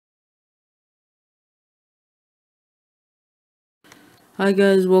Hi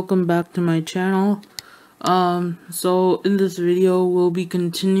guys, welcome back to my channel. So in this video we'll be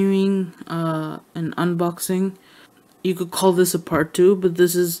continuing an unboxing. You could call this a part 2, but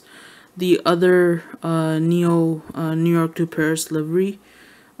this is the other NEO New York to Paris livery.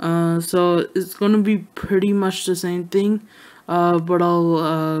 So it's gonna be pretty much the same thing, but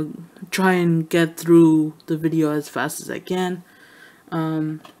I'll try and get through the video as fast as I can.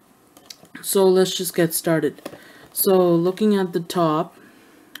 So let's just get started. So looking at the top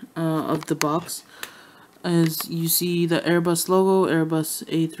of the box, as you see the Airbus logo, Airbus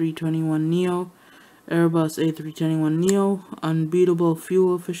A321NEO, Airbus A321NEO, unbeatable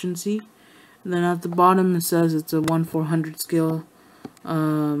fuel efficiency. And then at the bottom it says it's a 1/400 scale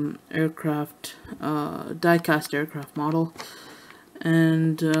aircraft, die-cast aircraft model.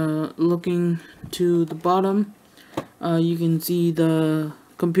 And looking to the bottom, you can see the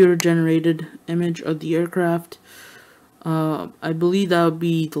computer-generated image of the aircraft. I believe that would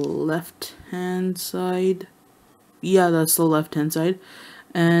be the left-hand side. Yeah, that's the left-hand side.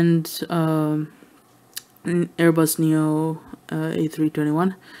 And Airbus NEO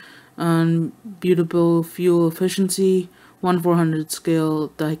A321. Beautiful fuel efficiency, 1/400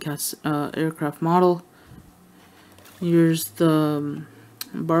 scale die-cast aircraft model. Here's the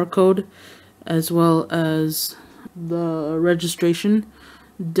barcode, as well as the registration.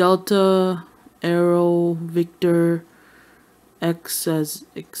 Delta, Aero, Victor, X as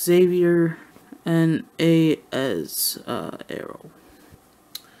Xavier, and A as Aero.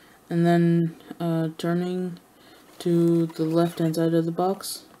 And then turning to the left hand side of the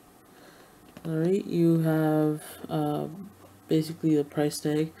box, alright, you have basically the price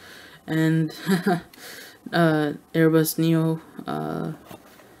tag and Airbus NEO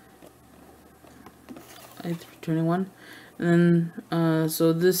A321. And then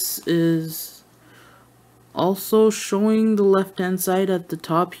so this is also showing the left hand side at the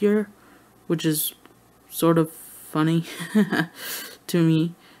top here, which is sort of funny to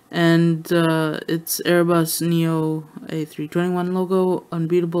me. And it's Airbus NEO A321 logo,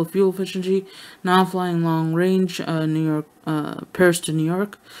 unbeatable fuel efficiency, now flying long range, New York, Paris to New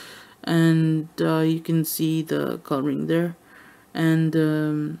York. And you can see the coloring there. And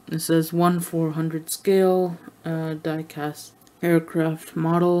it says 1/400 scale die-cast aircraft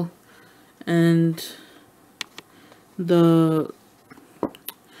model. And now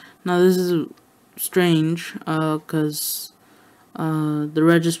this is strange because the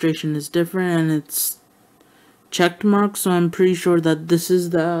registration is different and it's checked mark, so I'm pretty sure that this is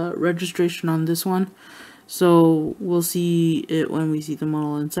the registration on this one. So we'll see it when we see the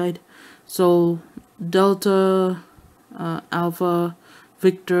model inside. So Delta, Alpha,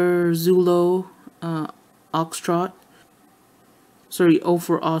 Victor, Zulu, Oxtrot. Sorry, O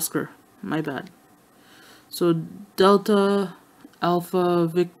for Oscar. My bad. So Delta, Alpha,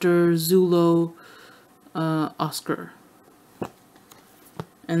 Victor, Zulu, Oscar.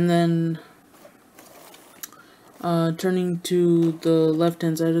 And then turning to the left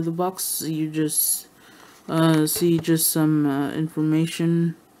hand side of the box, you just see just some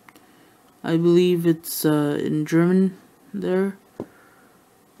information. I believe it's in German there,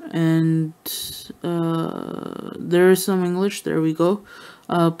 and there is some English. There we go.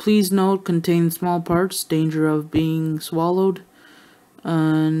 Please note, contains small parts, danger of being swallowed,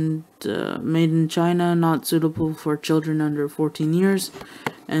 and made in China, not suitable for children under 14 years.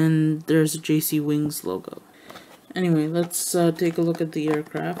 And there's a JC Wings logo. Anyway, let's take a look at the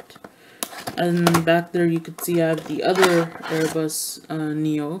aircraft. And back there you could see I have the other Airbus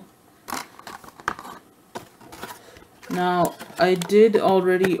NEO. Now, I did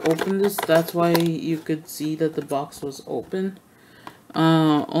already open this, that's why you could see that the box was open.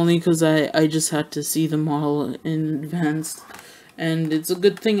 Only because I just had to see the model in advance. And it's a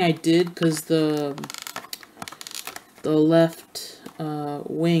good thing I did, because the left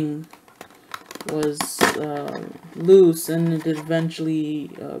wing was loose and it eventually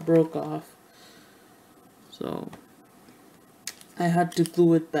broke off. So I had to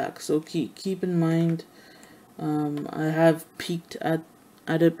glue it back. So keep in mind, I have peeked at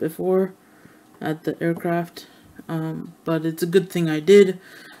it before, at the aircraft, but it's a good thing I did.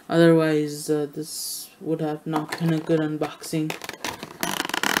 Otherwise, this would have not been a good unboxing.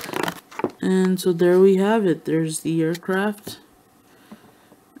 And so there we have it. There's the aircraft.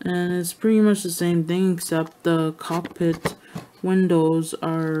 And it's pretty much the same thing, except the cockpit windows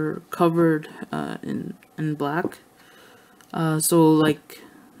are covered in black. So like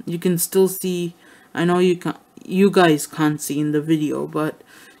you can still see, I know you guys can't see in the video, but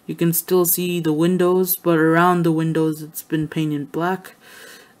you can still see the windows, but around the windows it's been painted black.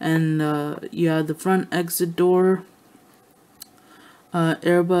 And you have the front exit door,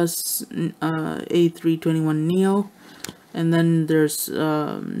 Airbus A321NEO, and then there's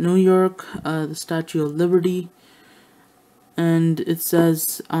New York, the Statue of Liberty, and it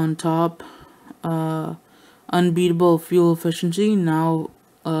says on top, unbeatable fuel efficiency, now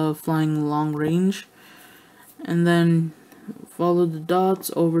flying long range. And then follow the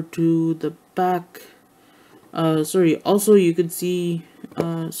dots over to the back. Also you could see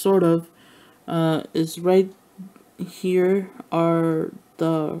sort of is right here are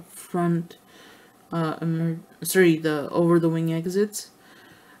the front the over the wing exits.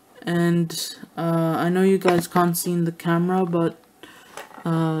 And I know you guys can't see in the camera, but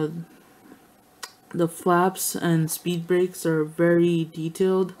the flaps and speed brakes are very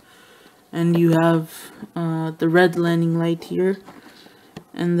detailed, and you have the red landing light here,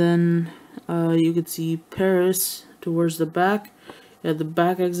 and then you could see Paris towards the back. You have the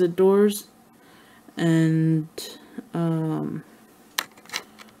back exit doors, and I'm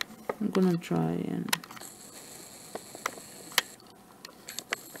gonna try and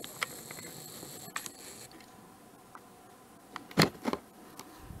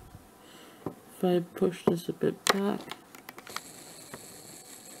if I push this a bit back,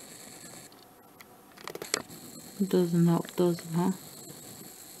 it doesn't help, does it, huh?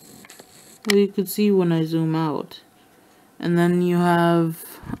 Well, you can see when I zoom out. And then you have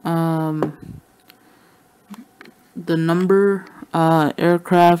the number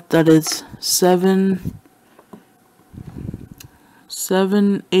aircraft, that is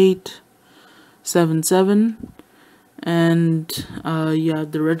 7877, and you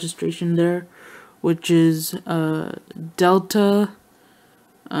have the registration there, which is Delta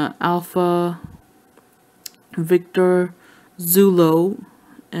Alpha Victor Zulu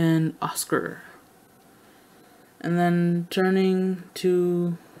and Oscar. And then turning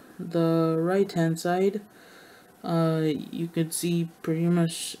to the right hand side, you could see pretty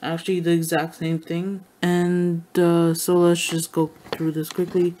much actually the exact same thing. And so let's just go through this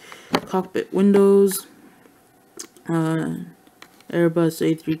quickly. Cockpit windows, Airbus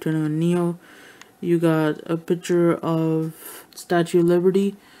A321NEO. You got a picture of Statue of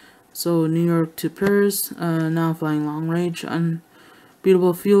Liberty, so New York to Paris, now flying long range,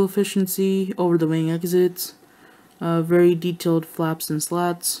 unbeatable fuel efficiency, over the wing exits, very detailed flaps and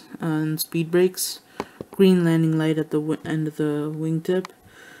slats, and speed brakes, green landing light at the end of the wingtip,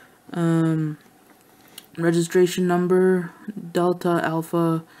 registration number, Delta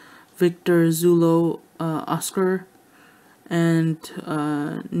Alpha Victor Zulu Oscar, and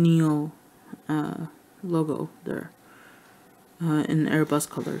NEO logo there in Airbus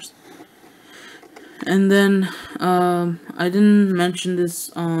colors. And then I didn't mention this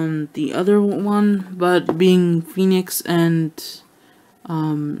on the other one, but being Phoenix and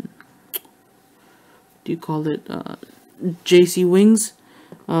do you call it JC wings,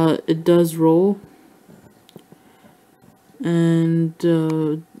 it does roll, and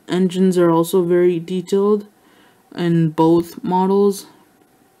engines are also very detailed in both models.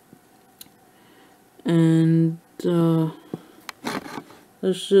 And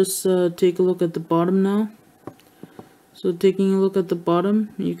let's just take a look at the bottom now. So taking a look at the bottom,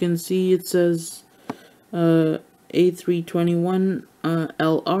 you can see it says A321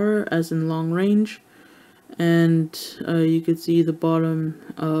 LR as in long range, and you can see the bottom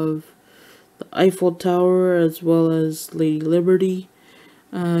of the Eiffel Tower as well as Lady Liberty.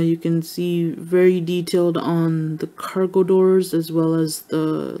 You can see very detailed on the cargo doors as well as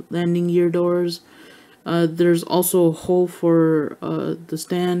the landing gear doors. There's also a hole for the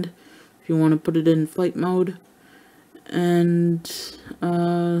stand if you want to put it in flight mode, and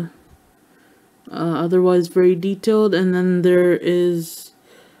otherwise very detailed. And then there is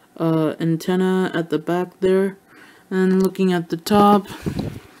antenna at the back there, and looking at the top,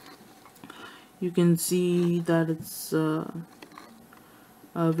 you can see that it's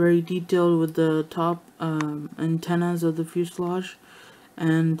very detailed with the top antennas of the fuselage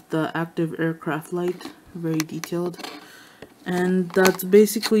and the active aircraft light, very detailed. And that's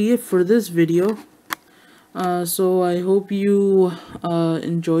basically it for this video. So I hope you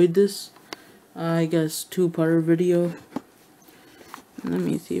enjoyed this, I guess, two-parter video. Let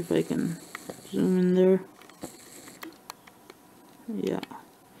me see if I can zoom in there. Yeah.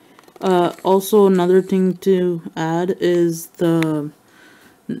 Also, another thing to add is the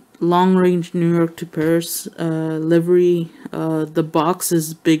long-range New York to Paris livery. The box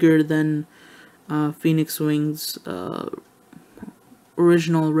is bigger than Phoenix Wings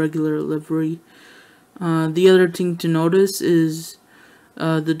original regular livery. The other thing to notice is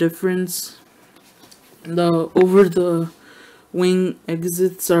the difference. The over the wing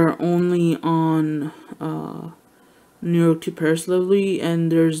exits are only on New York to Paris livery,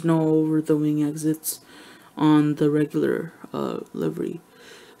 and there's no over the wing exits on the regular livery.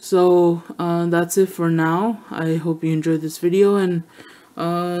 So that's it for now. I hope you enjoyed this video, and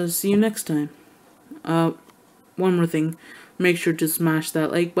see you next time. One more thing, make sure to smash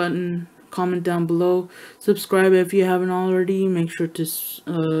that like button, comment down below, subscribe if you haven't already, make sure to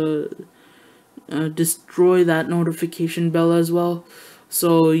destroy that notification bell as well,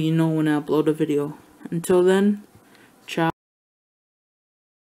 so you know when I upload a video. Until then,